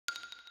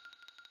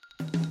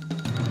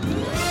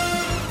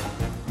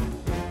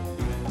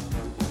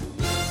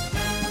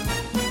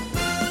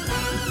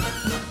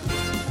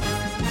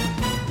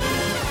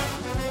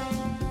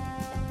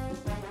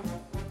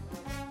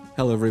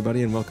Hello,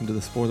 everybody, and welcome to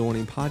the Spoiler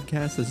Warning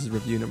Podcast. This is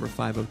review number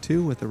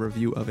 502 with a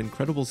review of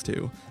Incredibles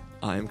 2.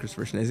 I am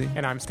Christopher Schnese.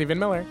 And I'm Stephen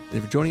Miller. And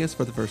if you're joining us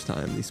for the first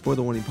time, the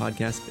Spoiler Warning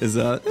Podcast is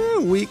a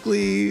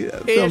weekly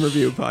film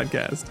review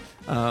podcast.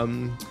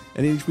 And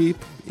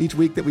each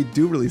week that we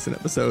do release an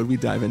episode, we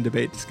dive in,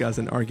 debate, discuss,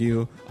 and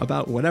argue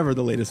about whatever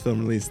the latest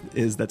film release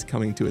is that's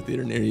coming to a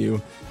theater near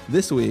you.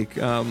 This week,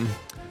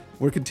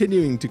 we're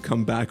continuing to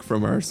come back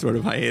from our sort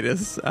of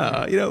hiatus.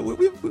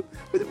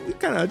 We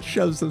kind of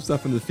shoved some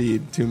stuff in the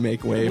feed to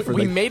make way for.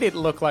 We made it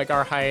look like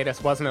our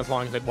hiatus wasn't as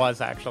long as it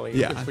was actually.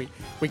 Yeah.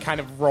 We kind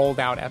of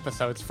rolled out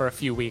episodes for a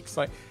few weeks.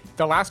 Like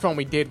the last one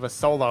we did was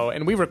Solo,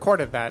 and we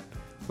recorded that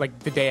like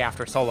the day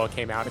after Solo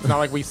came out. It's not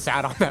like we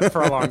sat on that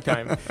for a long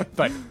time,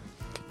 but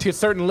to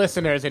certain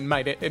listeners, it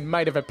might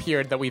have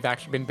appeared that we've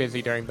actually been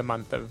busy during the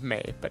month of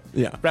May, but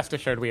rest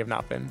assured we have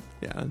not been.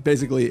 Yeah,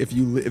 basically, if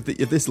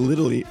this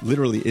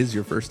literally is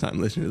your first time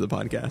listening to the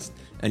podcast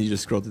and you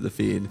just scroll through the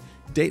feed,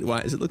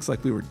 date-wise, it looks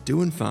like we were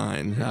doing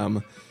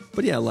fine.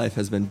 But yeah, life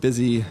has been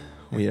busy.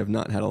 We have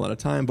not had a lot of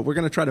time, but we're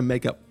going to try to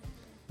make up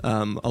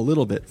a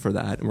little bit for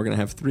that, and we're going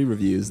to have 3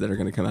 reviews that are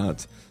going to come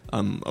out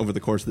over the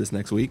course of this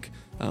next week.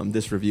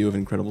 This review of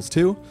Incredibles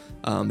 2,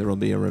 there will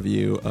be a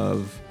review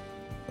of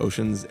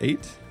Ocean's 8,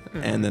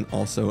 and then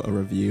also a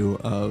review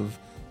of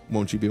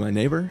Won't You Be My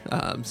Neighbor.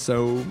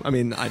 So, I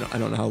mean, I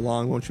don't know how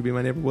long Won't You Be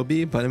My Neighbor will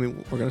be, but I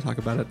mean, we're going to talk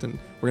about it, and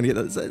we're going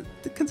to get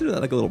that. Consider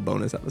that like a little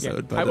bonus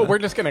episode. Yeah. But we're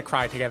just going to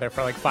cry together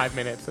for like 5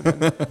 minutes and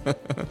then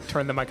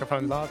turn the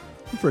microphones off.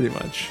 Pretty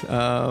much.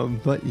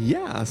 But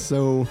yeah,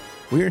 so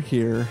we're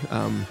here.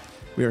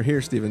 We are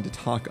here, Stephen, to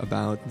talk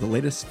about the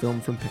latest film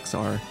from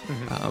Pixar.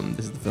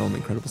 This is the film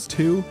Incredibles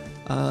 2.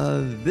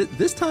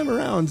 This time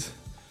around,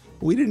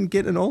 we didn't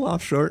get an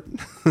Olaf short.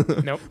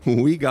 Nope.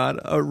 We got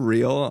a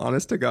real,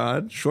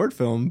 honest-to-God short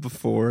film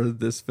before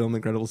this film,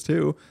 Incredibles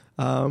 2.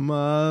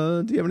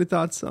 Do you have any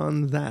thoughts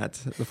on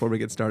that before we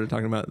get started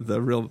talking about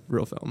the real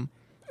film?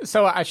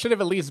 So I should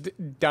have at least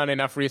done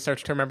enough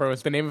research to remember.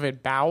 Was the name of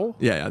it Bao?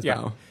 Yeah, it's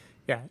Bao.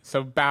 Yeah,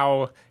 so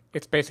Bao,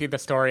 it's basically the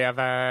story of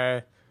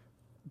a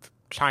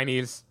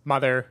Chinese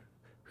mother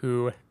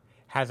who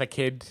has a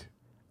kid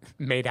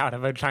made out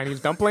of a Chinese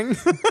dumpling,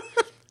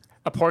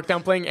 a pork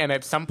dumpling, and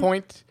at some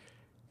point,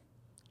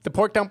 the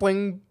pork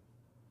dumpling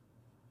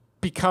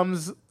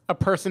becomes a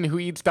person who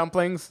eats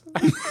dumplings.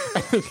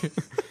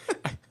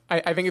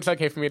 I think it's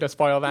okay for me to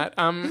spoil that.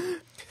 I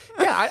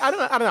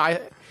don't know.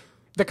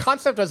 The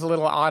concept was a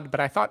little odd, but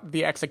I thought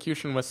the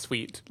execution was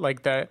sweet.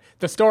 Like the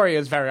story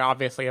is very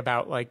obviously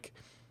about like,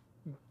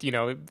 you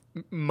know,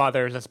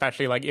 mothers,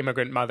 especially like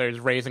immigrant mothers,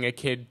 raising a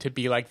kid to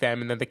be like them,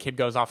 and then the kid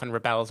goes off and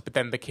rebels, but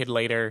then the kid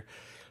later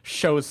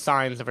shows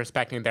signs of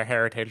respecting their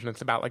heritage, and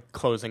it's about like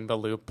closing the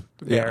loop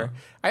there.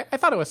 Yeah. I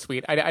thought it was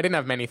sweet. I didn't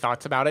have many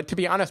thoughts about it. To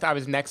be honest, I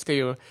was next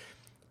to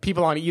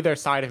people on either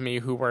side of me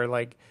who were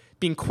like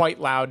being quite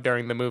loud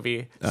during the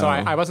movie. So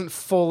I wasn't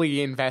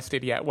fully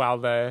invested yet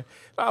while a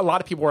lot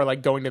of people were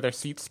like going to their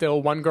seats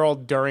still. One girl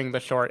during the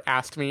short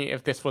asked me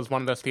if this was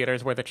one of those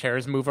theaters where the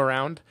chairs move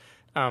around.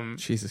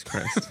 Jesus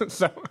Christ.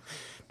 So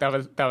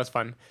that was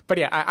fun. But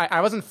yeah, I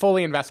wasn't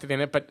fully invested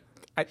in it, but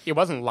it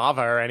wasn't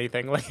lava or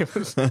anything. Like it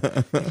was,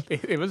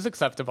 it was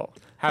acceptable.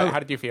 How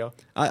did you feel?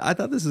 I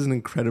thought this is an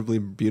incredibly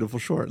beautiful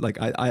short. Like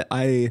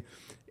I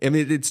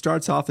mean, it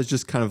starts off as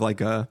just kind of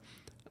like a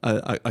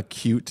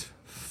cute,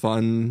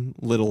 fun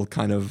little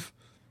kind of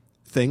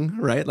thing,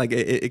 right? Like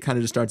it kind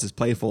of just starts as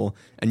playful,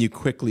 and you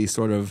quickly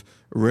sort of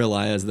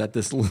realize that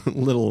this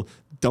little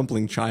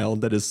dumpling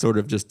child that is sort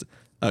of just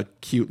a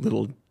cute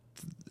little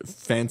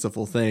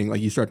fanciful thing,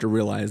 like you start to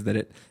realize that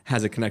it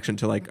has a connection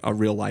to like a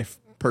real life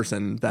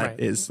person that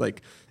is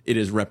like it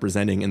is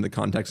representing in the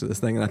context of this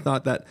thing. And I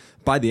thought that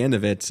by the end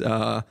of it,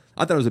 I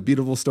thought it was a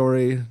beautiful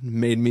story,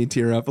 made me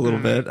tear up a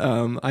little bit.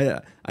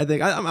 I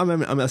think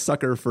I'm a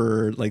sucker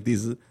for like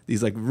these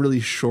like really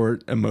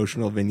short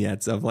emotional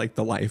vignettes of like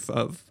the life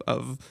of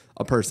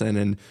a person,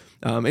 and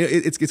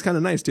it's kind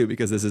of nice too,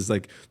 because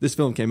this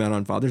film came out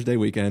on Father's Day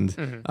weekend.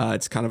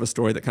 It's kind of a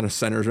story that kind of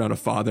centers around a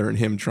father and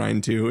him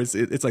trying to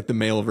it's like the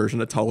male version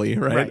of Tully,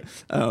 right?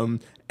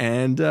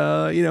 And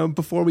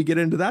before we get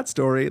into that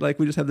story, like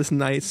we just have this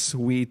nice,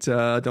 sweet,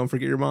 don't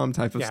forget your mom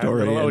type of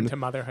story. A little ode to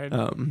motherhood.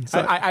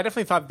 I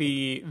definitely thought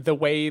the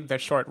way the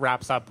short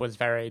wraps up was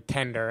very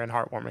tender and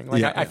heartwarming.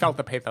 Like I felt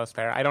the pathos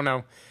there. I don't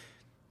know.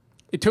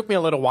 It took me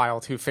a little while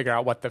to figure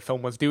out what the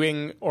film was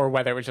doing, or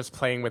whether it was just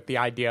playing with the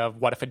idea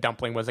of what if a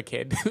dumpling was a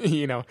kid,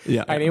 you know?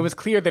 Yeah. And it was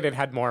clear that it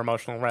had more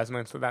emotional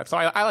resonance with that. So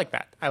I like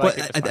that.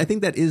 I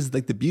think that is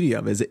like the beauty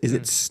of it,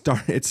 it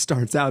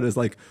starts out as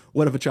like,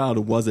 what if a child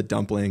was a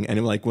dumpling and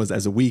it like was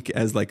as weak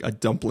as like a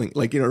dumpling,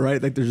 like, you know,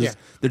 right? Like there's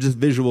just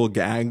visual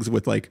gags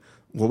with like,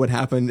 what would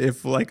happen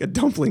if like a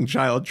dumpling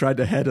child tried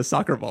to head a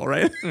soccer ball,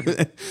 right?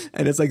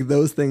 And it's like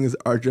those things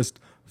are just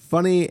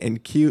funny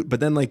and cute,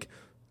 but then like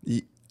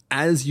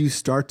as you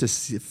start to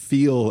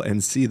feel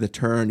and see the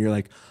turn, you're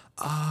like,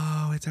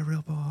 oh, it's a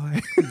real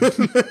boy.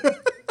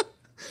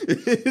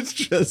 It's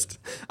just,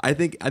 I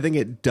think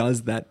it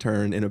does that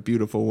turn in a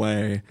beautiful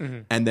way.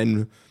 And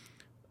then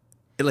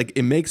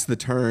it makes the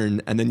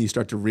turn, and then you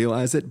start to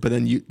realize it, but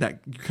then you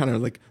kind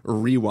of like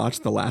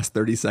rewatch the last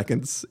 30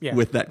 seconds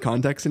with that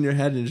context in your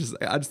head, and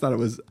I just thought it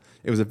was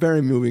a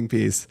very moving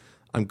piece.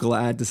 I'm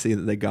glad to see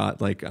that they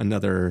got like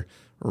another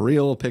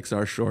real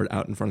Pixar short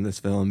out in front of this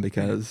film,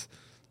 because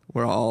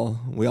we all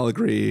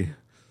agree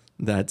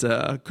that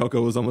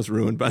Coco was almost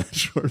ruined by that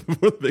short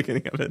before the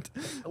beginning of it.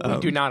 We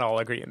do not all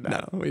agree in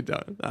that. No, we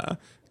don't.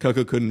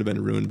 Coco couldn't have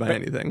been ruined by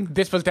anything.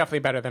 This was definitely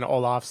better than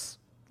Olaf's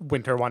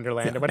Winter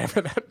Wonderland or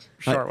whatever that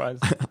short was.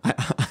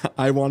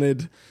 I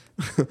wanted,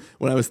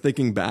 when I was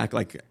thinking back,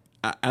 like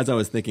as I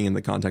was thinking in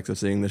the context of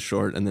seeing this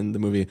short and then the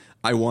movie,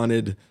 I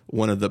wanted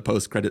one of the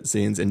post-credit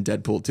scenes in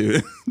Deadpool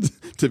 2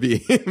 to be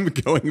him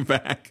going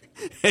back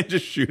and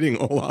just shooting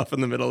Olaf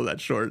in the middle of that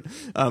short.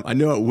 I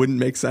know it wouldn't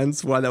make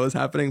sense why that was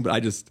happening,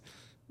 but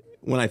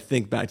when I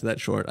think back to that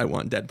short, I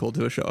want Deadpool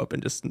to show up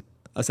and just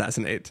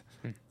assassinate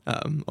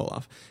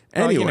Olaf.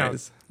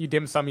 Anyways. You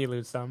dim some, you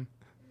lose some.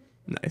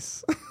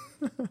 Nice.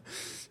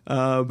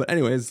 But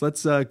anyways,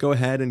 let's go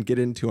ahead and get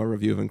into our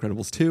review of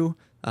Incredibles 2.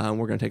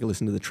 We're going to take a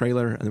listen to the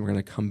trailer, and then we're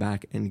going to come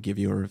back and give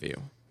you a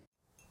review.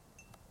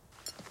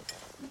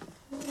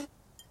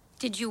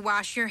 Did you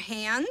wash your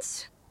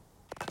hands?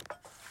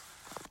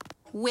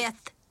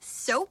 With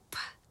soap?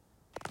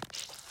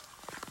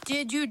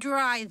 Did you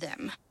dry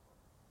them?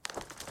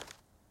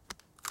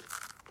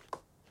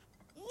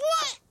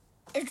 What?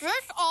 Is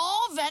this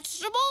all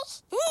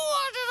vegetables? Who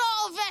ordered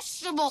all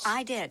vegetables?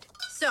 I did.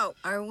 So,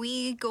 are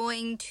we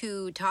going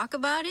to talk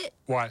about it?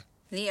 What?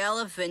 The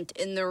elephant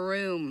in the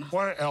room.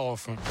 What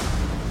elephant?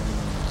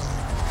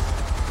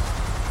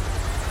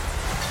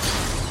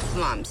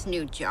 Mom's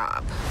new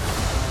job.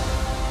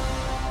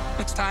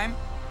 It's time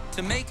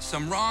to make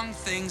some wrong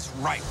things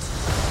right.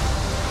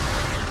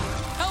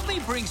 Help me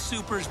bring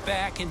supers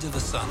back into the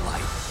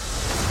sunlight.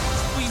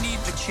 We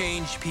need to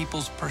change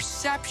people's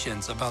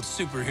perceptions about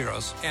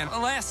superheroes, and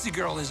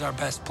Elastigirl is our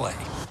best play.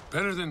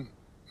 Better than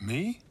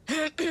me?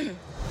 Whoa!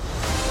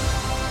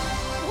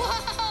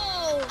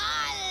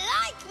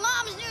 I like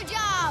Mom's new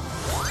job.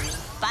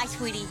 Bye,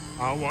 sweetie.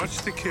 I'll watch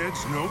the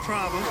kids, no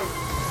problem.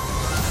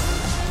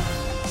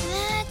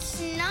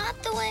 That's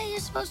not the way you're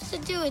supposed to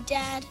do it,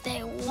 Dad.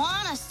 They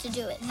want us to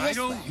do it this I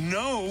don't way.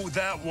 know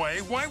that way.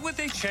 Why would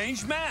they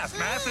change math?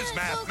 Math is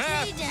math. Okay,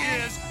 Math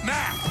Dad. is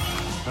math.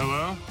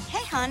 Hello?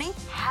 Hey, honey.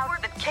 How are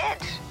the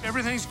kids?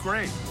 Everything's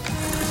great.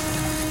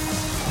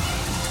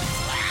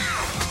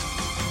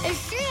 Is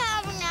she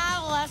having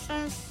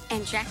adolescence?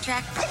 And Jack?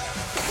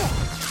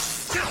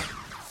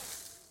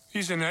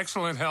 He's in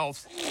excellent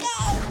health.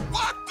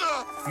 What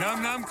the?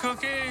 Num num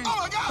cooking. Oh,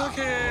 my God.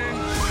 Cooking.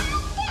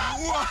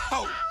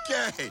 Wow,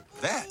 okay.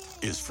 That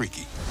is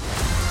freaky.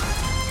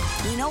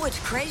 You know it's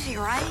crazy,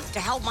 right?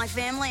 To help my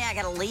family, I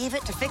gotta leave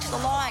it. To fix the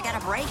law, I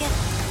gotta break it.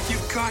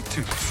 You've got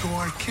to, so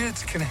our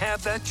kids can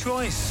have that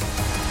choice.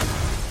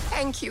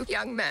 Thank you,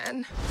 young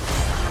man.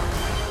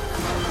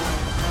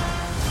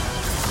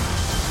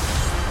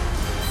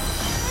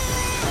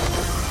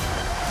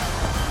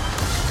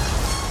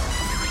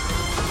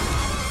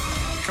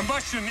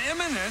 Combustion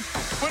imminent?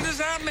 What does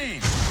that mean?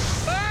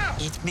 Ah!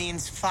 It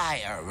means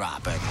fire,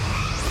 Robert.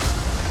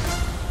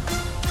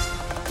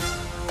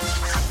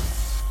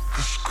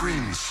 The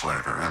Screen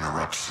Slayer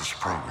interrupts this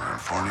program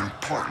for an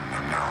important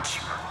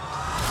announcement.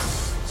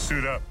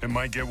 Suit up. It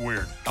might get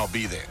weird. I'll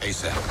be there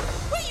ASAP.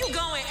 Where you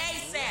going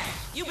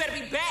ASAP? You better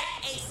be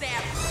back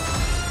ASAP.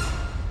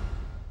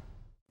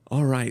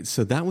 All right,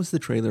 so that was the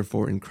trailer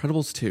for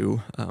Incredibles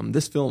 2.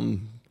 This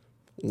film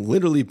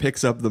literally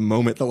picks up the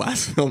moment the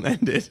last film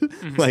ended.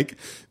 Like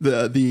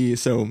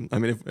so I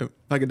mean, if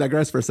I could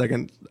digress for a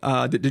second,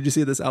 did you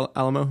see this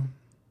Alamo?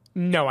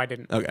 No, I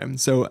didn't. Okay,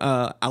 so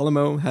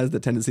Alamo has the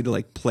tendency to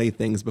like play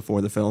things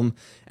before the film,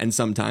 and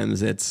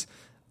sometimes it's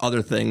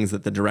other things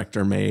that the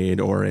director made,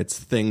 or it's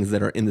things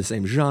that are in the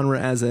same genre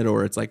as it,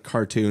 or it's like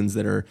cartoons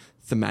that are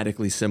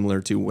thematically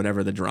similar to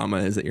whatever the drama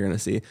is that you're going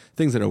to see.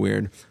 Things that are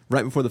weird.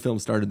 Right before the film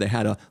started, they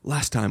had a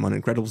last time on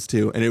Incredibles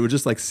 2, and it was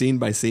just like scene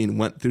by scene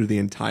went through the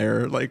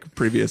entire like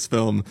previous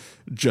film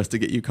just to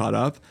get you caught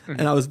up.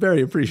 And I was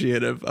very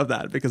appreciative of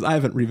that because I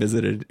haven't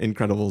revisited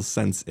Incredibles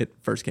since it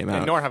first came out.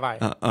 And nor have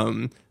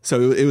I.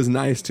 So it was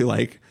nice to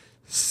like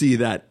see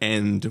that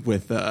end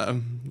with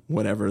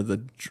whatever the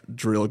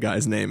drill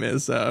guy's name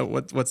is.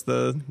 What's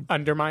the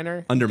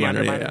Underminer?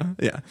 Underminer,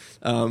 yeah.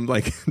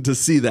 Like to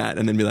see that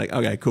and then be like,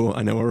 okay, cool,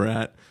 I know where we're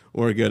at.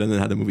 We're good, and then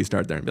have the movie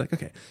start there and be like,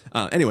 okay.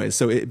 Anyways,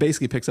 so it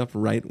basically picks up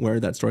right where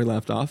that story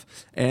left off,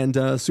 and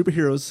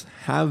superheroes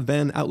have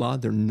been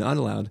outlawed. They're not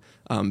allowed.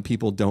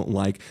 People don't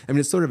like. I mean,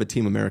 it's sort of a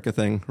Team America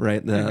thing,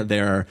 right? They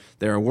are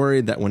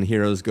worried that when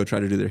heroes go try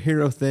to do their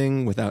hero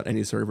thing without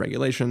any sort of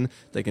regulation,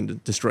 they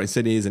can destroy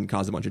cities and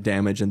cause a bunch of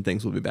damage, and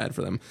things will be bad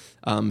for them.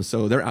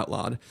 So they're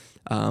outlawed.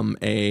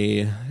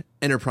 A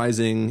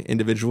enterprising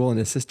individual and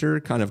his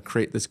sister kind of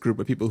create this group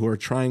of people who are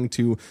trying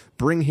to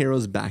bring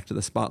heroes back to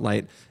the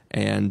spotlight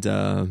and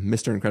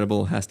Mr.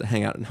 Incredible has to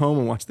hang out at home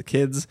and watch the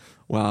kids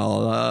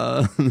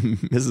while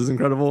Mrs.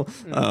 Incredible,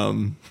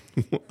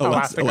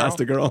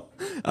 Elastigirl,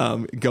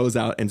 goes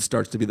out and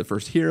starts to be the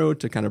first hero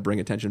to kind of bring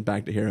attention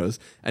back to heroes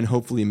and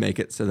hopefully make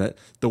it so that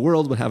the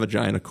world would have a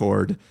giant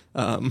accord.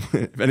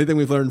 If anything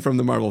we've learned from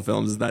the Marvel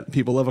films is that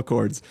people love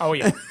accords. Oh,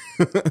 yeah.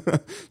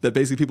 That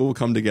basically people will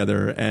come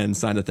together and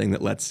sign a thing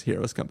that lets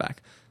heroes come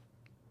back.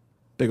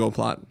 Big old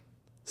plot.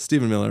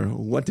 Stephen Miller,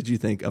 what did you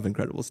think of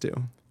Incredibles 2?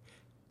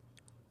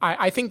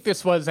 I think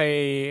this was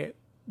a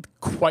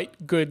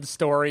quite good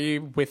story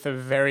with a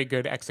very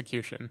good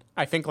execution.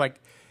 I think, like,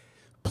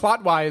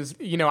 plot-wise,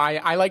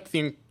 I liked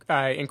the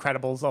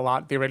Incredibles a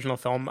lot, the original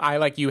film. I,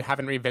 like you,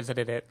 haven't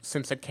revisited it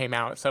since it came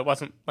out, so it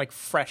wasn't, like,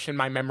 fresh in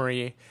my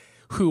memory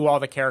who all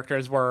the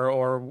characters were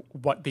or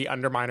what the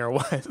Underminer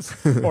was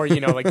or,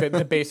 like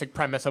the basic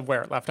premise of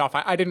where it left off.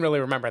 I didn't really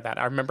remember that.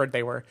 I remembered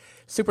they were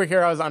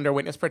superheroes under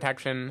witness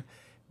protection.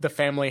 The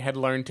family had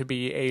learned to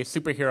be a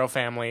superhero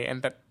family,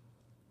 and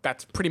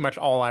that's pretty much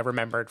all I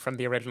remembered from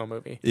the original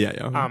movie.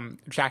 Yeah.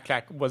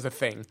 Jack was a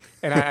thing,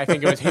 and I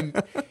think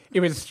it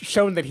was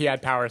shown that he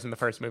had powers in the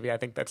first movie. I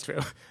think that's true.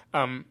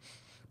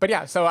 But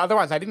yeah, so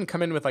otherwise I didn't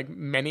come in with like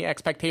many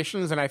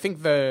expectations, and I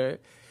think the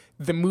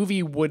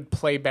movie would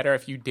play better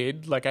if you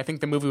did. Like, I think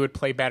the movie would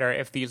play better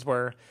if these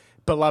were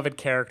beloved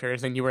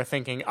characters and you were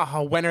thinking,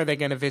 oh, when are they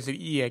going to visit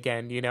E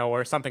again,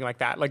 or something like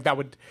that. Like, that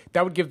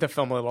would give the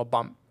film a little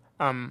bump.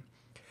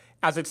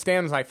 As it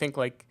stands, I think,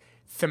 like,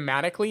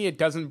 thematically, it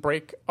doesn't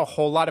break a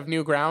whole lot of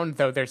new ground,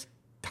 though there's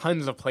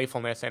tons of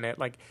playfulness in it.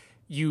 Like,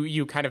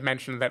 you kind of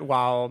mentioned that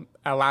while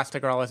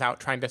Elastigirl is out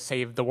trying to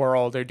save the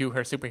world or do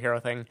her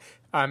superhero thing,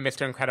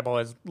 Mr. Incredible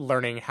is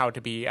learning how to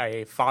be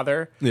a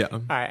father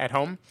at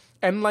home.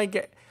 And,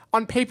 like,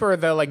 on paper,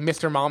 the, like,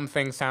 Mr. Mom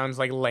thing sounds,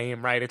 like,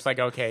 lame, right? It's like,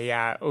 okay,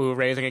 yeah,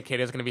 raising a kid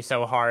is going to be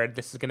so hard.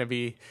 This is going to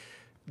be,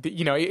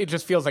 it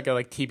just feels like a,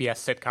 like, TBS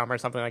sitcom or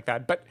something like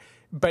that.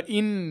 But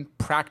in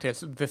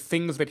practice, the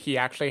things that he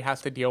actually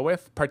has to deal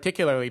with,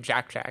 particularly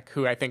Jack,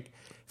 who I think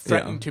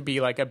threatened to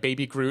be like a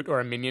Baby Groot or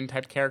a Minion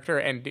type character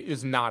and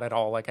is not at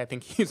all. Like, I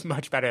think he's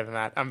much better than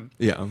that.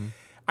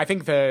 I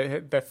think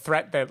the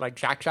threat that like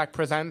Jack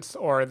presents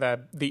or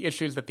the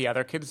issues that the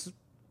other kids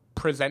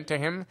present to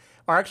him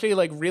are actually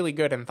like really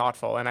good and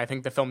thoughtful. And I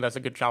think the film does a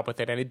good job with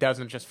it. And it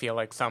doesn't just feel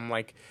like some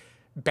like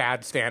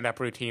bad stand-up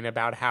routine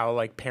about how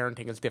like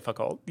parenting is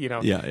difficult,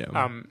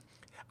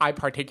 I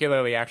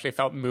particularly actually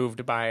felt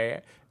moved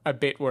by a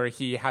bit where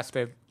he has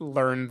to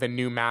learn the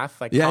new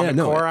math, like Common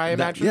Core, I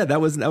imagine. That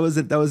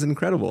was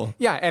incredible.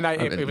 Yeah, and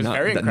it was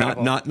very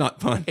incredible. Not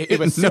fun. It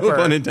was no super,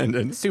 pun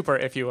intended. Super,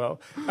 if you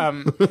will.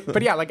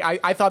 But yeah, like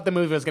I thought the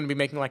movie was going to be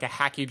making like a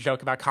hacky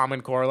joke about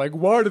Common Core, like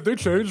why did they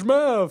change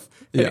math?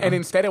 And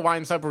instead it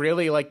winds up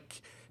really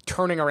like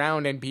turning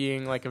around and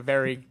being like a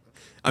very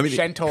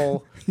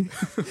gentle.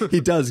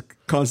 He does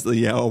constantly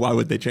yell, why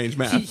would they change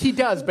math? He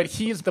does, but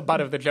he's the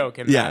butt of the joke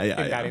in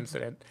that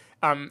incident.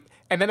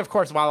 And then, of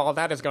course, while all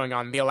that is going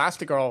on, the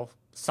Elastigirl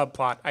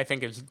subplot, I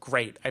think, is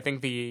great. I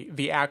think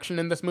the action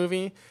in this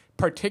movie,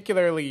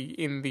 particularly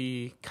in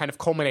the kind of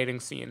culminating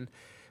scene,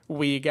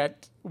 we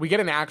get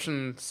an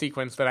action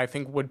sequence that I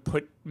think would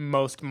put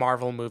most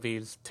Marvel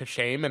movies to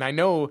shame. And I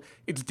know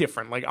it's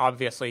different. Like,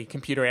 obviously,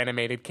 computer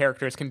animated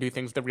characters can do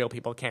things that real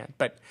people can't.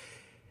 But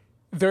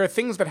there are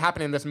things that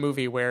happen in this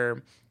movie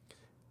where,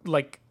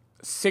 like,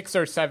 6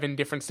 or 7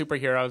 different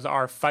superheroes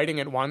are fighting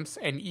at once,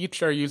 and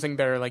each are using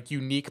their like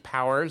unique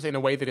powers in a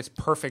way that is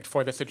perfect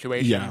for the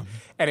situation.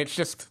 And it's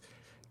just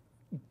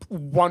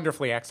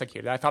wonderfully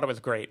executed. I thought it was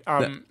great.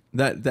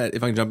 That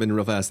if I can jump in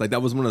real fast, like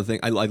that was one of the things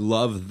I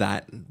love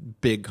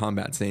that big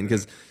combat scene,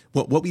 because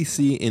what we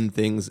see in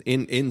things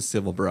in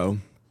Civil Bro,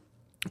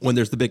 when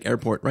there's the big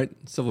airport, right?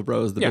 Civil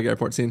Bro is the big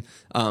airport scene.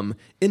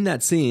 In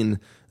that scene,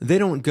 they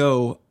don't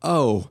go,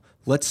 oh,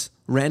 let's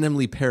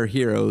randomly pair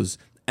heroes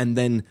and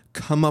then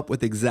come up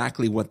with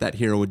exactly what that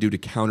hero would do to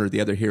counter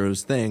the other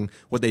hero's thing.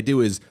 What they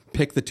do is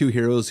pick the 2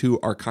 heroes who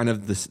are kind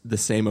of the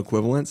same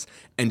equivalents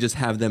and just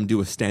have them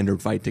do a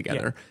standard fight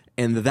together.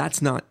 And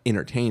that's not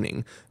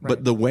entertaining. Right.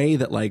 But the way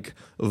that like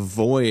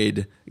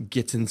Void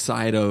gets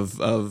inside of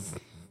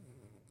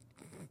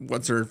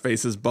what's her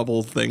face's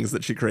bubble things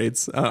that she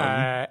creates,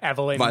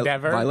 Evelyn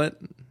Dever, Violet.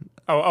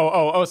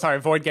 Oh, sorry.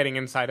 Void getting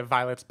inside of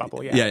Violet's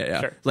bubble. Yeah.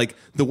 Sure. Like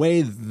the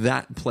way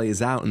that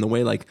plays out and the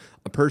way like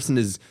a person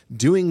is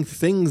doing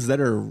things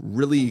that are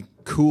really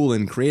cool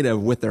and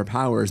creative with their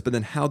powers, but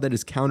then how that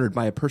is countered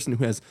by a person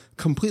who has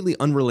completely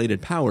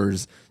unrelated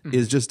powers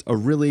is just a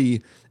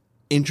really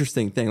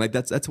interesting thing. Like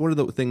that's one of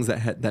the things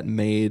that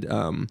made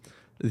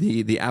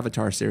the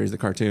Avatar series, the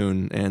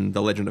cartoon, and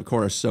The Legend of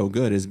Korra so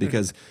good is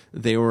because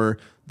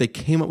they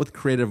came up with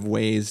creative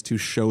ways to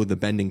show the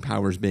bending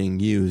powers being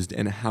used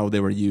and how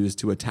they were used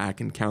to attack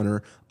and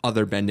counter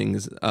other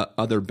benders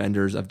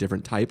of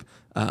different type.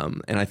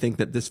 And I think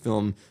that this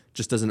film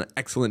just does an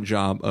excellent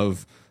job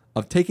of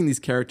taking these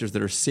characters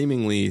that are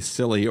seemingly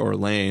silly or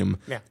lame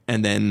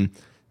and then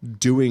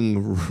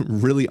doing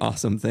really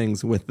awesome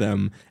things with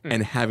them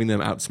and having them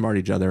outsmart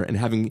each other,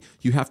 and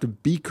you have to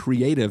be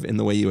creative in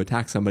the way you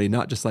attack somebody,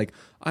 not just like,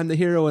 I'm the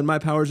hero and my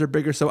powers are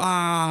bigger, so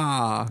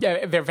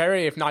Yeah, they're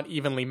very, if not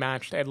evenly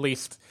matched, at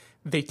least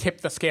they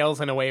tip the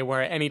scales in a way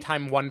where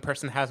anytime one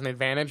person has an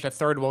advantage, a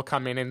third will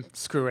come in and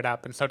screw it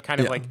up. And so it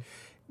kind of like,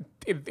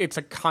 it's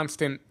a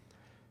constant,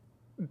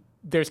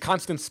 there's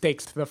constant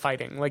stakes to the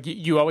fighting. Like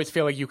you always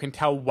feel like you can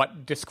tell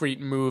what discrete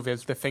move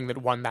is the thing that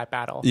won that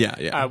battle.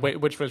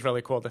 Which was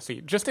really cool to see.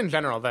 Just in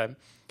general, the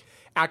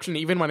action,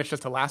 even when it's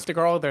just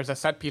Elastigirl, there's a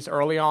set piece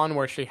early on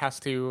where she has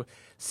to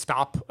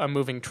stop a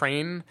moving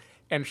train,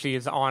 and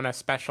she's on a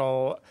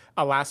special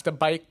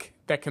Elastabike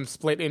that can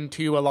split in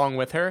two along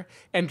with her.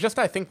 And just,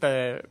 I think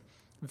the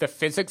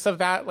physics of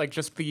that, like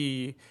just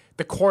the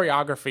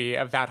choreography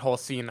of that whole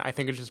scene, I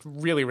think is just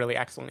really, really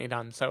excellently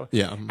done. So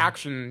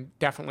action,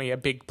 definitely a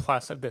big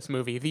plus of this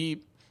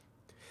movie.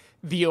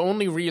 The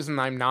only reason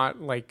I'm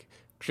not like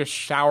just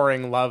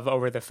showering love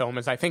over the film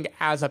is I think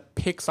as a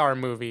Pixar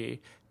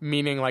movie,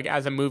 meaning like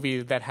as a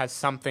movie that has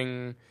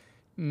something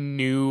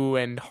new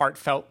and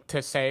heartfelt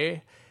to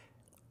say,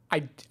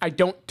 I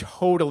don't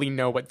totally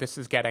know what this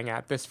is getting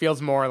at. This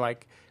feels more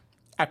like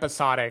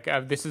episodic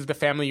of this is the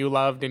family you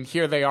loved and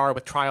here they are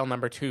with trial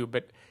number 2.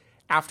 But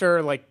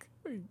after like,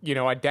 you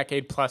know, a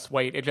decade plus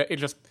wait, it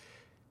just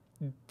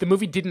the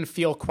movie didn't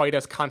feel quite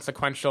as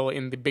consequential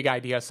in the big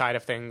idea side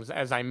of things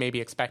as I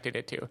maybe expected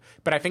it to.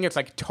 But I think it's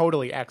like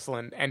totally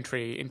excellent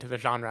entry into the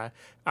genre.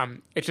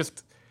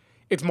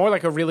 It's more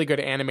like a really good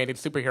animated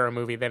superhero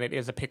movie than it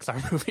is a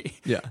Pixar movie.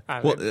 Yeah.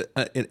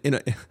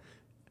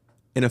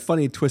 In a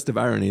funny twist of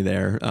irony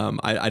there,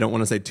 I don't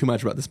want to say too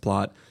much about this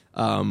plot,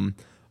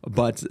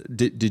 but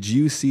did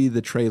you see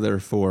the trailer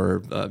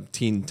for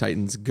Teen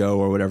Titans Go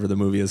or whatever the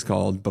movie is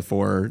called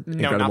before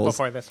Incredibles? No, not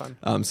before this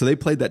one. So they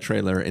played that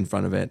trailer in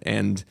front of it,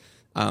 and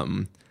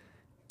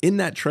in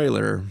that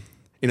trailer,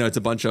 you know, it's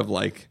a bunch of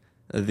like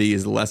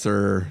these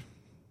lesser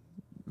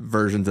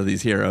versions of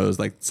these heroes,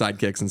 like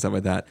sidekicks and stuff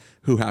like that,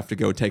 who have to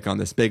go take on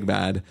this big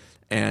bad.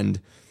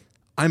 And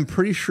I'm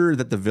pretty sure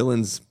that the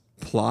villain's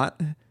plot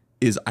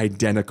is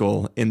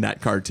identical in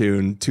that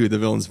cartoon to the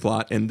villain's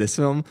plot in this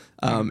film.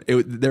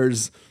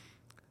 There's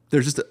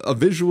just a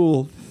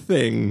visual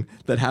thing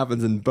that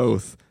happens in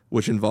both,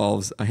 which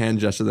involves a hand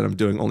gesture that I'm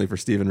doing only for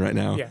Steven right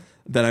now,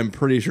 that I'm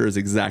pretty sure is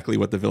exactly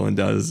what the villain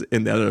does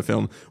in the other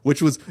film,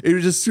 it was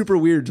just super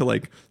weird to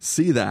like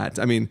see that.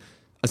 I mean,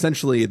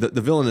 essentially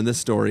the villain in this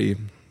story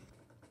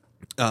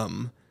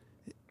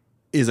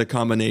is a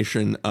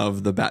combination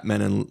of the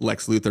Batman and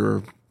Lex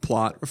Luthor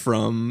plot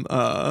from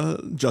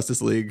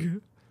Justice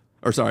League.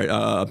 Or sorry,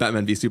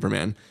 Batman v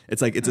Superman.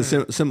 It's like it's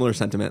a similar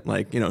sentiment.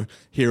 Like, you know,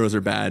 heroes are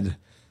bad.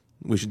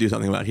 We should do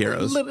something about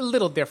heroes. A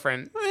little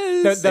different.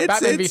 The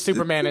Batman v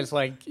Superman is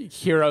like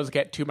heroes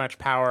get too much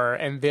power,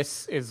 and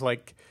this is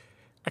like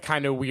a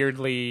kind of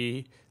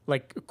weirdly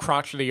like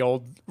crotchety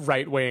old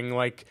right wing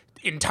like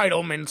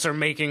entitlements are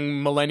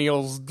making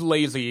millennials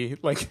lazy.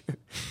 Like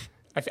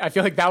I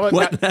feel like that was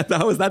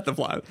how was that the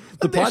plot?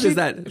 The plot is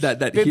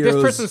that heroes.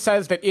 This person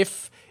says that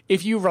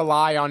if you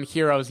rely on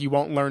heroes, you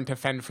won't learn to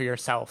fend for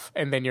yourself,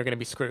 and then you're going to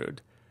be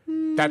screwed.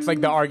 That's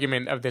like the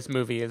argument of this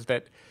movie, is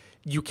that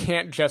you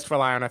can't just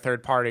rely on a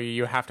third party.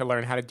 You have to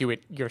learn how to do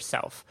it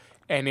yourself.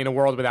 And in a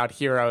world without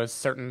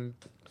heroes,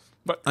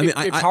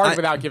 it's hard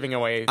without giving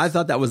away. I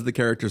thought that was the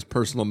character's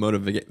personal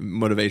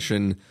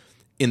motivation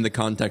in the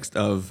context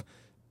of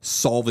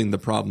solving the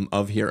problem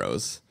of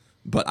heroes.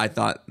 But I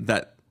thought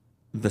that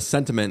the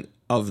sentiment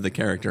of the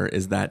character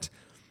is that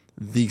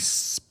the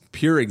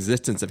pure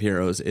existence of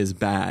heroes is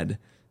bad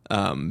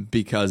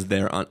because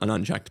they're an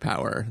unchecked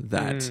power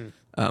that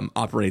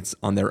operates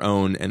on their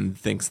own and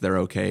thinks they're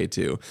okay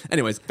too.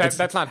 Anyways,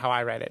 that's not how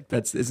I read it.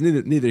 It's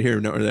neither here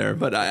nor there.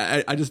 But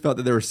I just felt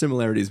that there were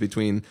similarities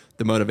between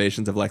the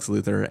motivations of Lex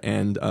Luthor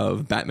and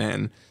of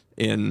Batman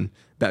in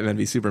Batman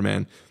v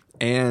Superman.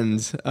 And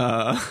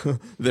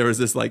there was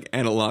this like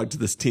analog to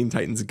this Teen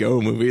Titans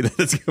Go movie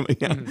that's coming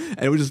out.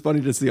 And it was just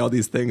funny to see all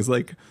these things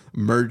like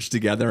merge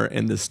together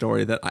in this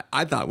story that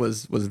I thought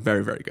was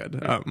very, very good.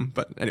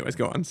 But anyways,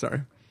 go on.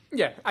 Sorry.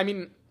 Yeah, I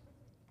mean,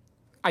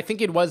 I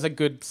think it was a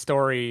good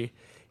story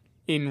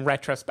in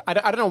retrospect. I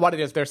don't know what it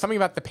is. There's something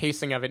about the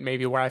pacing of it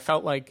maybe where I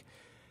felt like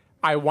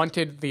I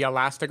wanted the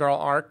Elastigirl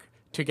arc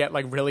to get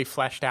like really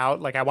fleshed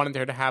out. Like I wanted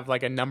her to have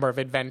like a number of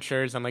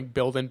adventures and like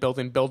build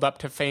up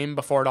to fame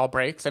before it all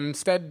breaks. And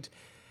instead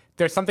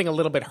there's something a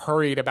little bit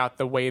hurried about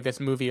the way this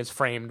movie is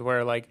framed,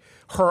 where like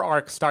her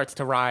arc starts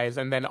to rise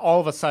and then all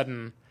of a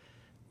sudden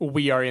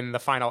we are in the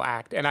final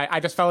act. And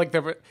I just felt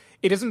like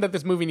it isn't that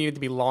this movie needed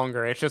to be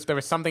longer. It's just there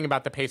was something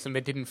about the pacing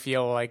that didn't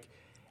feel like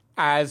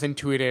as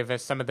intuitive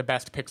as some of the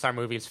best Pixar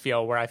movies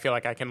feel, where I feel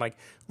like I can like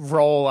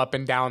roll up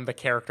and down the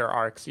character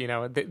arcs. You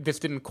know, this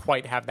didn't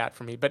quite have that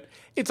for me, but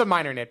it's a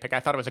minor nitpick.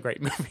 I thought it was a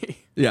great movie.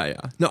 Yeah.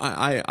 No,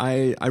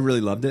 I really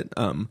loved it.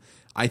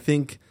 I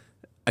think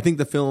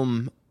the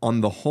film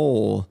on the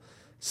whole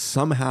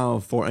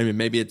somehow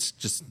maybe it's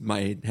just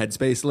my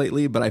headspace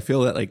lately, but I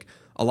feel that like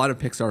a lot of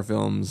Pixar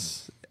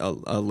films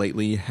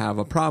lately have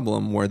a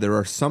problem where there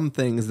are some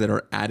things that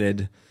are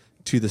added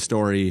to the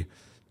story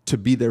to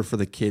be there for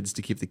the kids,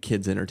 to keep the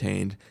kids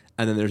entertained,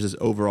 and then there's this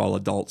overall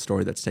adult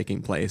story that's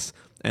taking place.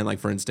 And like,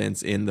 for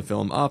instance, in the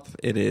film Up,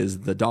 it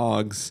is the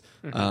dogs.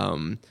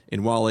 In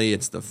WALL-E,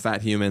 it's the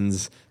fat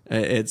humans.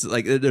 It's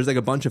like there's like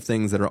a bunch of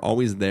things that are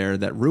always there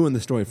that ruin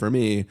the story for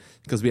me,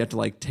 because we have to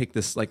like take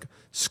this like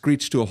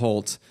screech to a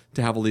halt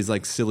to have all these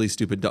like silly,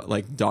 stupid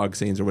like dog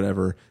scenes or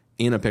whatever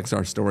in a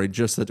Pixar story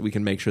just so that we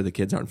can make sure the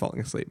kids aren't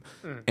falling asleep.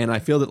 And I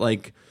feel that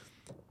like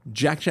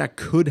Jack Jack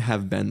could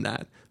have been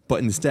that.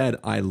 But instead,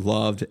 I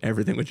loved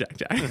everything with Jack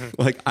Jack.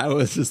 Like, I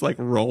was just like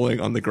rolling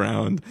on the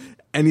ground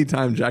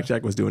anytime Jack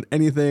Jack was doing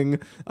anything.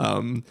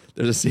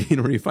 There's a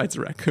scene where he fights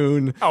a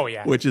raccoon. Oh,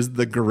 yeah. Which is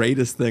the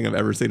greatest thing I've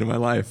ever seen in my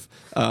life.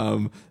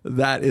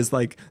 That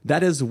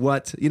is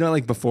what, you know,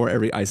 like before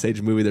every Ice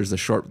Age movie, there's a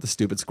short with the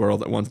stupid squirrel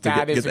that wants to get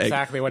the egg. That is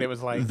exactly what it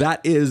was like. That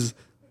is,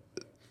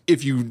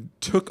 if you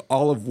took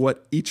all of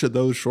what each of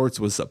those shorts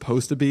was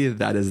supposed to be,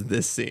 that is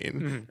this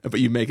scene.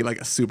 But you make it like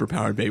a super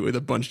powered baby with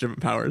a bunch of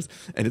different powers,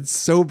 and it's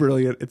so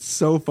brilliant. It's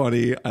so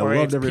funny. I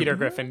loved every Peter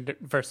Griffin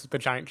versus the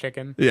giant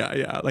chicken.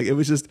 Yeah. Like it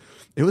was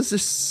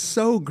just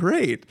so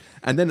great.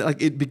 And then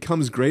like it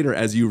becomes greater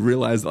as you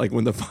realize like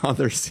when the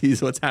father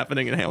sees what's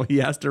happening and how he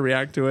has to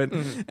react to it,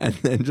 and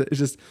then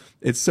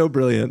it's so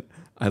brilliant.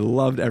 I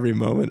loved every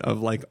moment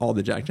of like all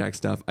the Jack Jack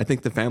stuff. I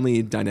think the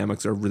family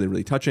dynamics are really,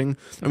 really touching.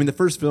 I mean, the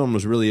first film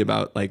was really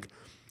about like,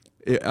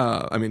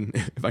 I mean,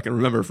 if I can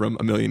remember from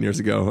a million years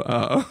ago,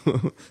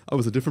 I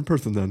was a different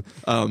person then.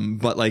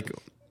 But like,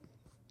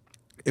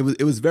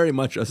 it was very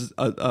much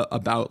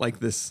about like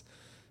this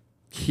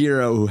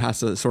hero who has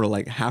to sort of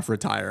like half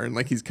retire, and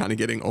like he's kind of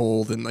getting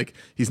old, and like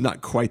he's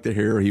not quite the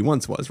hero he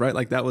once was, right?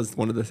 Like that was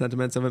one of the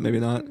sentiments of it, maybe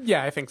not.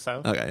 Yeah, I think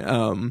so.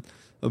 Okay.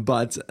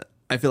 But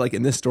I feel like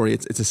in this story,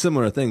 it's a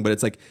similar thing, but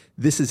it's like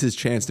this is his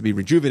chance to be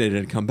rejuvenated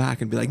and come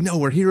back and be like, no,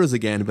 we're heroes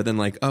again. But then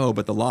like, oh,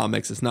 but the law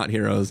makes us not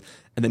heroes.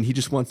 And then he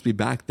just wants to be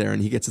back there,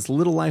 and he gets this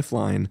little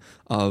lifeline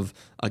of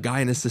a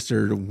guy and his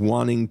sister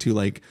wanting to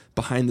like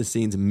behind the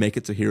scenes make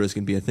it so heroes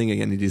can be a thing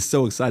again. And he's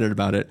so excited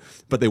about it,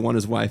 but they want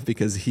his wife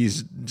because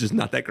he's just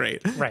not that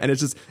great. Right. And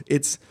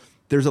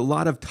there's a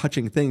lot of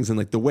touching things, and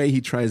like the way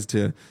he tries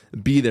to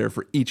be there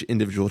for each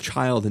individual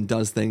child and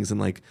does things and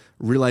like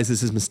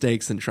realizes his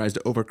mistakes and tries to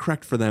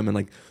overcorrect for them. And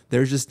like,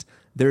 there's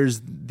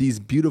these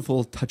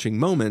beautiful touching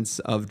moments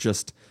of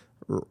just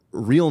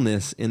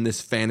realness in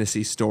this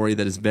fantasy story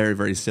that is very,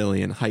 very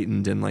silly and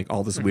heightened, and like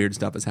all this weird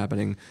stuff is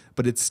happening,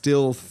 but it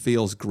still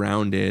feels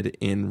grounded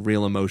in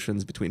real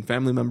emotions between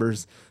family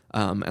members.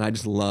 And I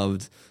just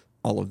loved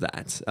all of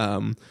that.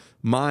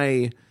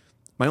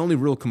 My only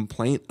real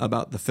complaint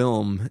about the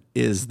film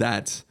is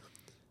that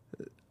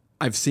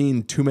I've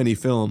seen too many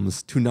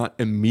films to not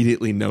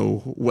immediately know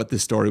what the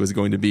story was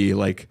going to be.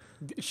 Like,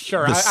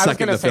 sure, I was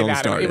going to say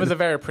that it was a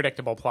very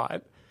predictable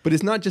plot. But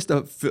it's not just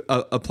a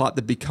plot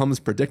that becomes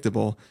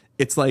predictable.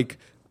 It's like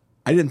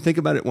I didn't think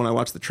about it when I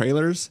watched the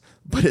trailers,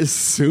 but as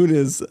soon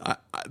as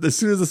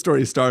the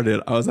story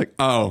started, I was like,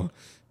 oh,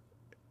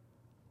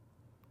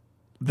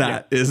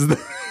 that is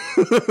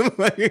the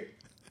like.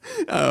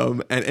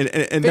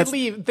 And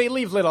they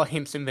leave little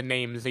hints in the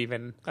names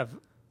even of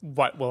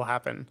what will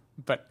happen.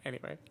 But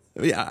anyway,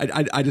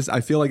 yeah,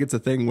 I feel like it's a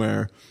thing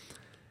where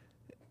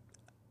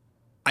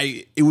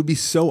it would be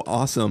so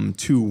awesome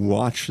to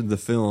watch the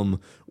film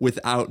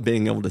without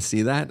being able to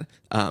see that.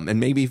 And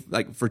maybe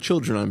like for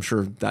children, I'm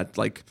sure that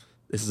like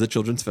this is a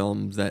children's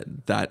film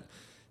that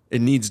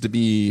it needs to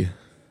be.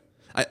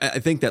 I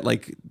think that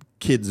like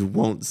kids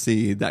won't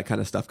see that kind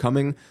of stuff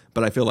coming,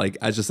 but I feel like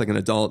as just like an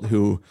adult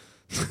who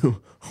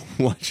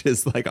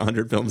watches like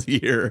 100 films a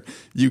year,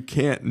 you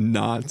can't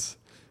not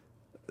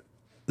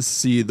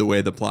see the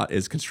way the plot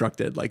is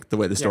constructed, like the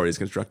way the story is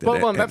constructed.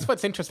 Well, and that's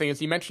what's interesting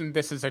is you mentioned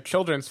this is a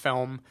children's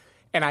film,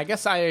 and I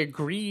guess I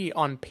agree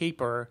on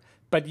paper,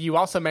 but you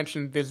also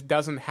mentioned this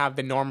doesn't have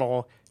the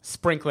normal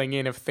sprinkling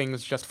in of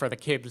things just for the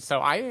kids.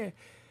 So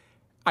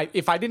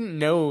if I didn't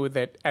know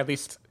that at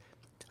least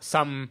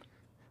some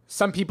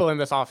people in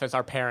this office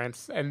are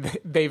parents, and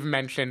they've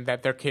mentioned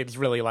that their kids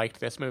really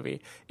liked this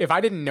movie. If I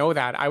didn't know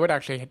that, I would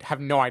actually have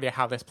no idea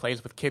how this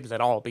plays with kids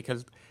at all,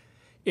 because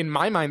in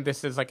my mind,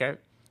 this is like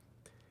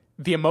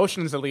the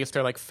emotions at least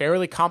are like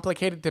fairly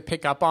complicated to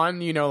pick up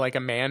on, you know, like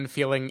a man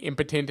feeling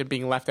impotent and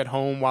being left at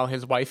home while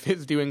his wife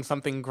is doing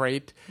something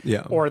great.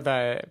 Yeah. Or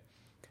the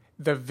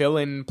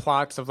villain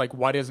plots of like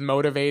what is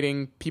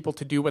motivating people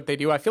to do what they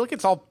do. I feel like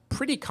it's all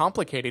pretty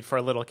complicated for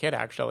a little kid,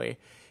 actually.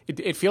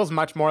 It feels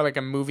much more like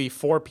a movie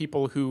for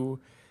people who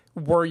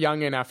were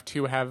young enough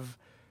to have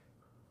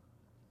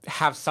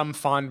some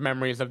fond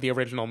memories of the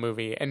original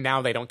movie, and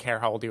now they don't care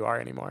how old you are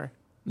anymore.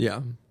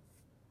 Yeah.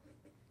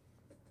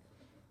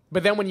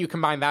 But then when you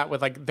combine that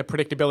with like the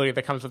predictability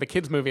that comes with a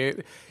kids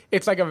movie,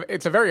 it's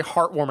a very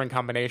heartwarming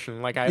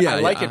combination. Like I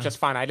like it just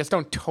fine. I just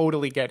don't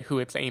totally get who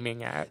it's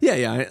aiming at.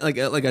 Yeah.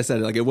 Like I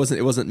said, like it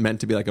wasn't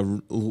meant to be like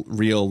a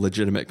real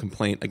legitimate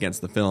complaint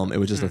against the film. It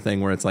was just a thing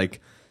where it's like,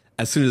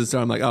 as soon as it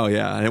started, I'm like, oh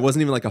yeah. And it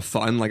wasn't even like a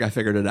fun, like I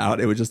figured it out.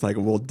 It was just like,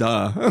 well,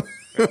 duh.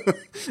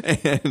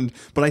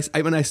 But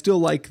I still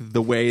like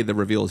the way the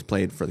reveal is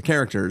played for the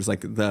characters.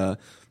 Like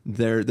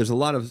there's a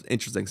lot of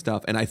interesting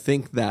stuff. And I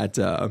think that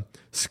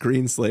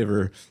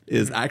Screenslaver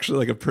is actually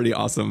like a pretty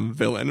awesome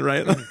villain,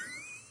 right?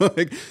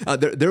 Like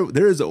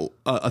there is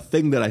a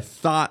thing that I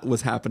thought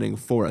was happening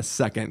for a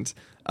second,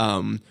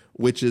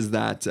 which is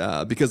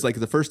that because like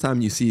the first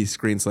time you see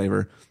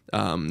Screenslaver,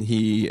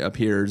 he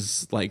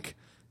appears like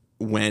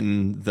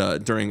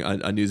during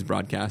a news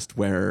broadcast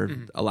where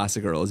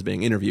Elastigirl is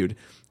being interviewed,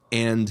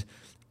 and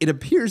it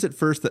appears at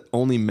first that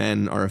only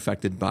men are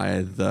affected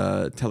by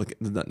the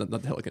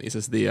not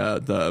telekinesis,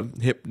 the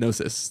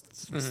hypnosis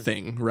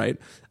thing, right?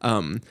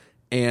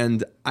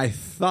 And I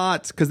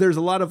thought, because there's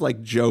a lot of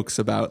like jokes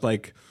about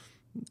like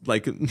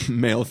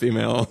male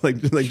female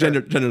like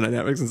gender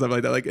dynamics and stuff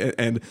like that, like,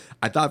 and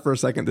I thought for a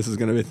second this is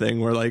going to be a thing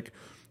where like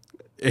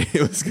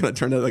it was going to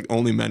turn out like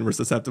only men were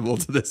susceptible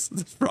to this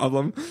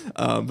problem,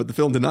 but the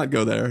film did not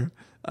go there.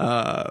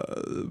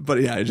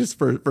 But yeah, just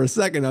for a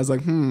second I was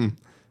like,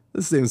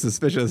 this seems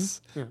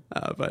suspicious. Yeah.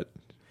 But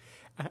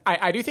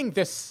I do think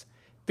this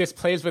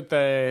plays with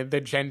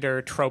the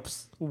gender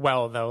tropes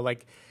well, though.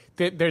 Like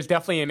there's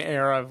definitely an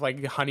era of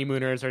like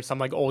Honeymooners or some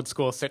like old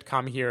school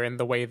sitcom here in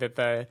the way that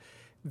the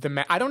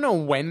I don't know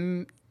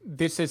when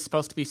this is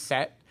supposed to be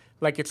set.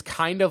 Like it's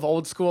kind of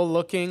old school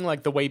looking,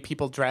 like the way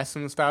people dress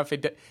and stuff.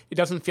 It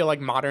doesn't feel like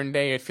modern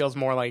day. It feels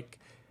more like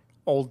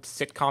old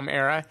sitcom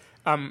era.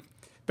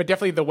 But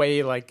definitely the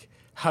way like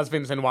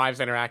husbands and wives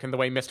interact and the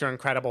way Mr.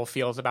 Incredible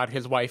feels about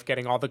his wife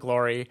getting all the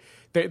glory.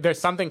 There's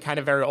something kind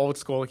of very old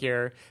school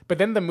here. But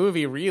then the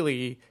movie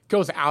really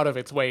goes out of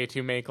its way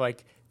to make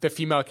like the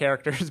female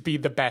characters be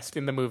the best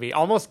in the movie.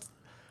 Almost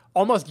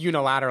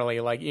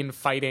unilaterally, like in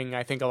fighting,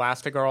 I think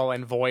Elastigirl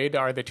and Void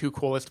are the two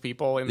coolest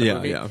people in the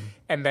movie. Yeah.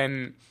 And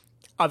then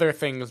other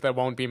things that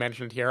won't be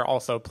mentioned here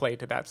also play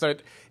to that. So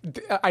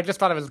I just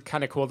thought it was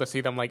kind of cool to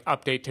see them like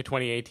update to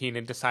 2018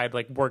 and decide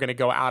like we're going to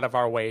go out of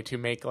our way to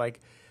make like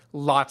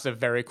lots of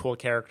very cool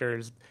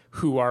characters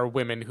who are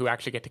women who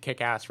actually get to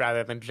kick ass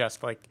rather than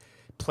just like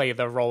play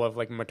the role of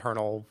like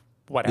maternal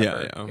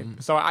whatever. Yeah.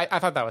 So I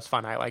thought that was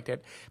fun. I liked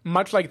it.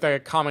 Much like the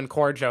Common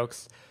Core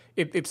jokes,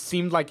 it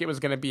seemed like it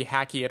was going to be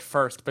hacky at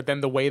first, but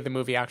then the way the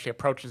movie actually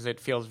approaches it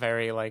feels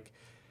very like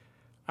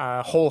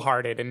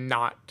wholehearted and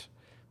not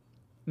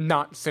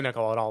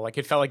cynical at all. Like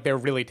it felt like they're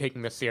really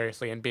taking this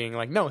seriously and being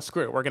like, no,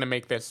 screw it, we're going to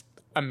make this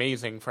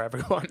amazing for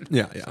everyone.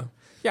 Yeah. So,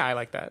 yeah, I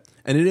like that.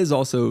 And it is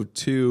also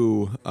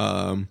too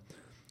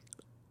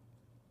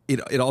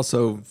it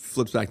also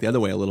flips back the other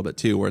way a little bit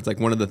too, where it's like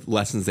one of the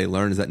lessons they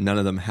learn is that none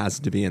of them has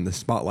to be in the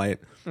spotlight.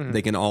 Mm-hmm.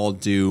 They can all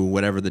do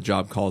whatever the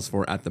job calls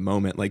for at the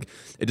moment. Like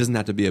it doesn't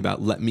have to be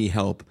about let me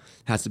help. It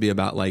has to be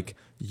about like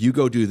you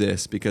go do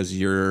this because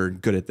you're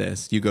good at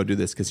this. You go do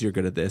this because you're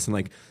good at this, and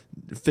like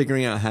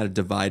figuring out how to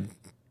divide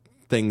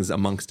things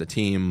amongst a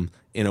team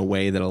in a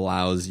way that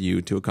allows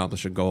you to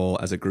accomplish a goal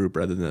as a group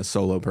rather than a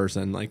solo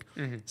person. Like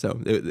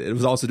so it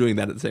was also doing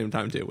that at the same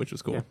time too, which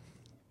was cool. Yeah.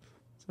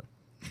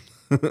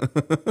 Yeah,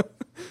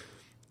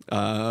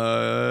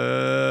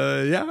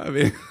 I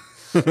mean,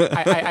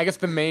 I guess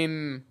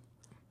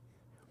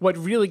what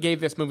really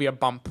gave this movie a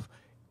bump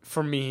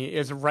for me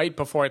is right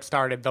before it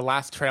started. The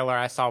last trailer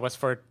I saw was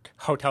for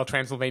Hotel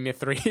Transylvania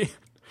 3,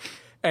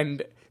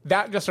 and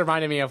that just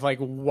reminded me of like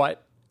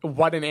what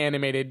an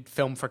animated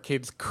film for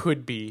kids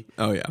could be.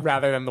 Oh yeah,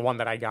 rather than the one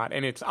that I got,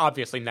 and it's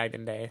obviously night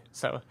and day.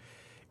 So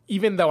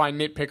even though I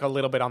nitpick a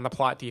little bit on the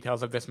plot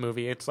details of this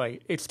movie, it's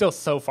like it's still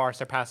so far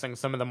surpassing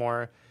some of the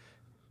more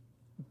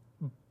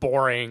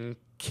boring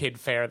kid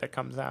fare that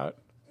comes out.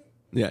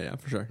 Yeah,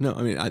 for sure. No,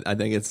 I mean, I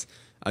think it's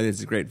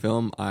a great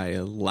film. I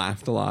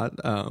laughed a lot.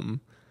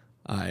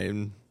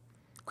 I'm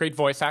great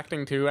voice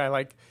acting too. I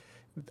like,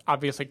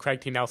 obviously Craig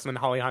T. Nelson and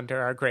Holly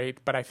Hunter are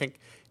great, but I think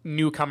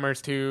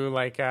newcomers too,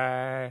 like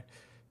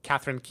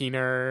Catherine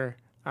Keener,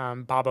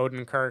 Bob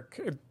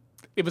Odenkirk.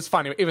 It was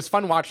fun. It was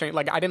fun watching it.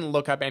 Like I didn't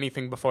look up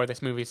anything before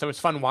this movie, so it was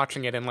fun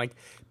watching it and like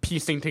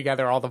piecing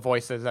together all the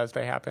voices as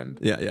they happened.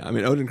 Yeah. I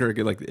mean,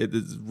 Odenkirk, like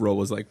his role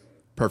was like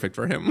perfect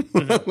for him.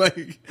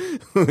 Like,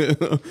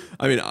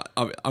 I mean,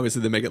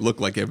 obviously they make it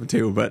look like him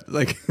too, but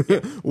like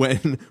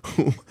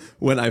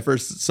when I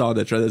first saw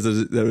the trailer,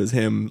 there was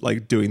him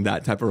like doing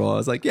that type of role. I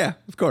was like, yeah,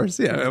 of course,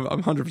 yeah,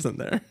 I'm 100%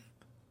 there.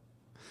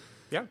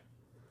 Yeah.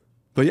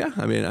 But yeah,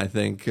 I mean, I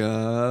think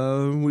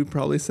we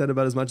probably said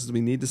about as much as we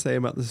need to say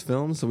about this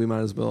film, so we might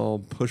as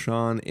well push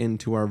on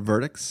into our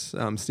verdicts.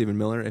 Stephen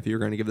Miller, if you were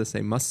going to give this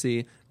a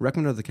must-see,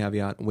 recommend with a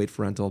caveat, wait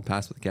for rental,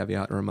 pass with a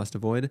caveat, or a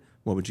must-avoid,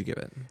 what would you give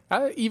it?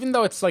 Even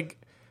though it's like,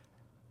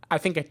 I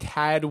think a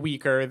tad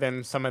weaker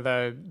than some of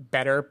the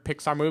better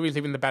Pixar movies,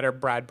 even the better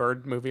Brad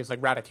Bird movies, like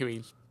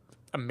Ratatouille is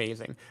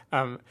amazing.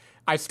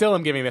 I still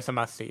am giving this a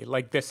must-see.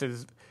 Like, this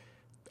is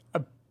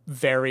a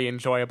very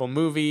enjoyable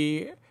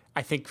movie.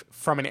 I think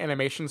from an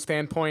animation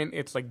standpoint,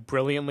 it's like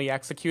brilliantly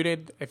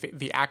executed.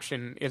 The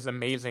action is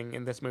amazing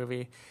in this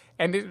movie,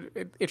 and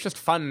it's just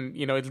fun.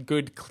 You know, it's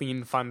good,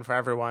 clean fun for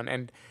everyone.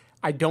 And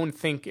I don't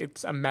think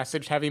it's a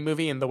message-heavy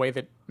movie in the way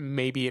that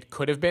maybe it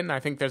could have been. I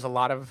think there's a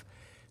lot of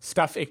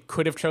stuff it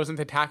could have chosen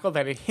to tackle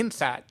that it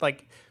hints at.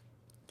 Like,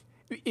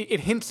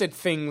 it hints at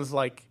things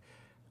like,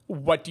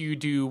 what do you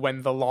do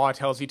when the law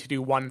tells you to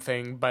do one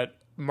thing, but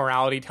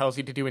morality tells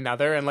you to do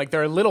another? And, like,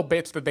 there are little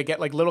bits that they get,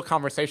 like, little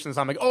conversations.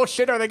 I'm like, oh,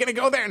 shit, are they going to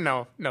go there?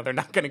 No, they're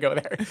not going to go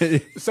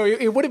there. So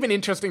it would have been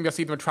interesting to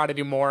see them try to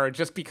do more,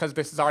 just because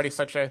this is already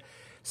such a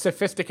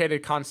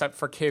sophisticated concept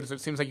for kids.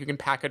 It seems like you can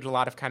package a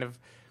lot of kind of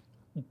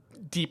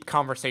deep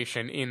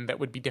conversation in that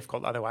would be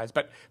difficult otherwise.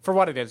 But for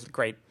what it is,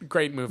 great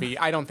movie.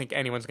 I don't think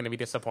anyone's going to be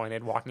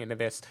disappointed walking into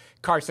this.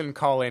 Carson,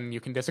 call in.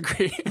 You can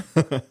disagree.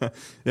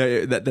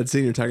 Yeah, that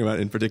scene you're talking about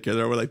in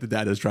particular, where like the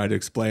dad is trying to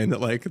explain that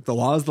like the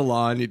law is the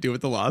law and you do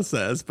what the law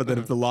says. But then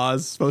if the law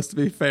is supposed to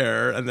be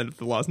fair, and then if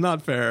the law is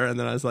not fair, and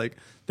then I was like,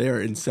 they are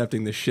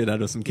incepting the shit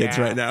out of some kids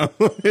right now.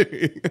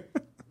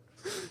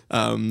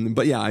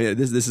 But yeah,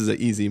 this is an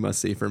easy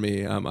must see for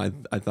me. I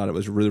thought it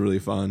was really, really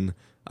fun.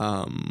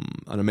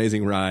 An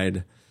amazing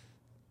ride.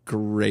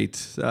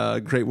 Great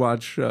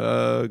watch.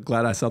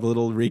 Glad I saw the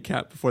little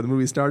recap before the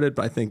movie started,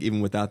 but I think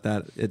even without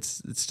that,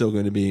 it's still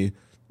going to be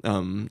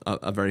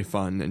a very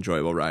fun,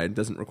 enjoyable ride.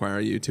 Doesn't require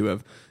you to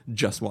have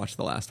just watched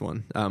the last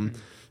one.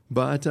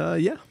 But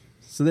yeah,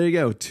 so there you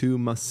go. 2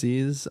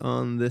 must-sees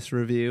on this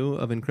review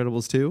of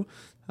Incredibles 2.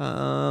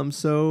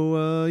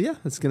 Yeah,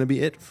 that's going to be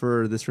it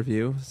for this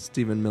review.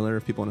 Stephen Miller,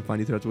 if people want to find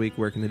you throughout the week,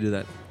 where can they do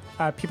that?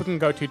 People can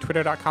go to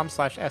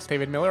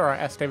twitter.com/sdavidmiller or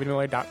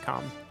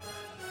sdavidmiller.com.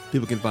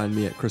 People can find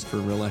me at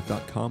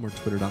ChristopherRealLife.com or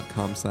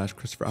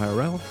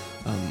Twitter.com/ChristopherIRL.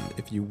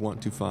 If you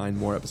want to find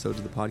more episodes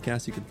of the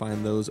podcast, you can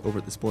find those over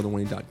at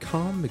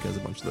thespoilerwarning.com because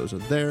a bunch of those are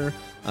there.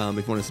 If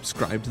you want to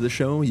subscribe to the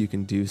show, you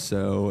can do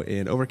so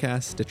in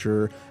Overcast,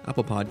 Stitcher,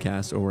 Apple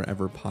Podcasts, or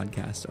wherever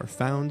podcasts are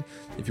found.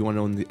 If you want to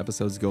know when the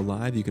episodes go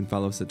live, you can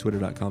follow us at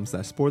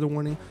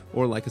Twitter.com/SpoilerWarning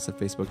or like us at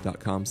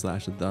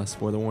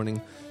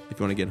Facebook.com/TheSpoilerWarning. If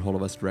you want to get a hold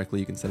of us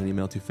directly, you can send an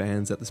email to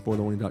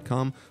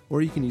fans@thespoilerwarning.com,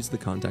 or you can use the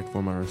contact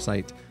form on our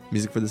site.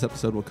 Music for this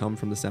episode will come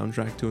from the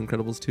soundtrack to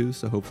Incredibles 2,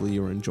 so hopefully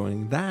you're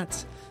enjoying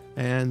that.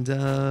 And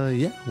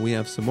yeah, we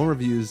have some more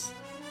reviews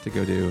to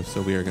go do,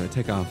 so we are going to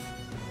take off,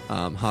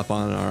 hop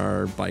on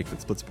our bike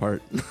that splits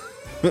apart,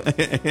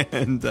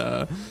 and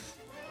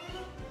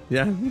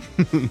yeah,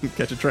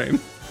 catch a train.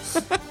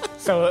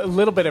 So a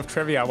little bit of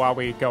trivia while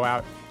we go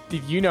out.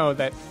 Did you know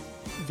that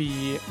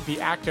the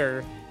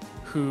actor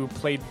who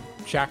played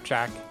Jack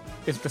Jack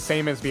is the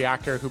same as the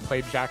actor who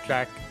played Jack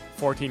Jack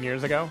 14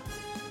 years ago?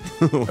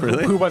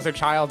 Really? Who was a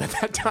child at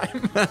that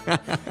time?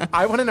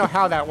 I want to know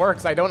how that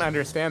works. I don't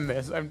understand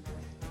this.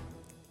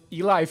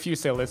 Eli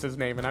Fusil is his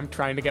name, and I'm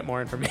trying to get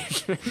more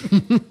information.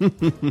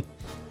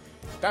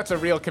 That's a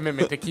real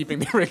commitment to keeping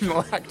the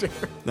original actor.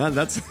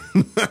 That's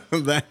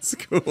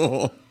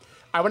cool.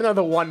 I want to know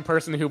the one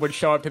person who would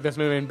show up to this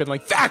movie and been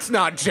like, "That's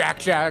not Jack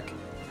Jack."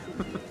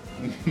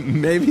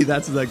 Maybe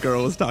that's what that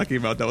girl was talking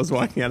about that was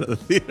walking out of the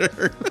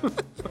theater.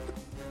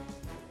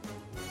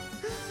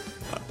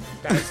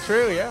 That's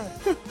true, yeah.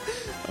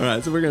 All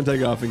right, so we're going to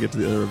take off and get to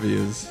the other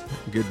reviews.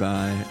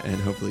 Goodbye,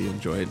 and hopefully you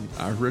enjoyed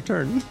our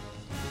return.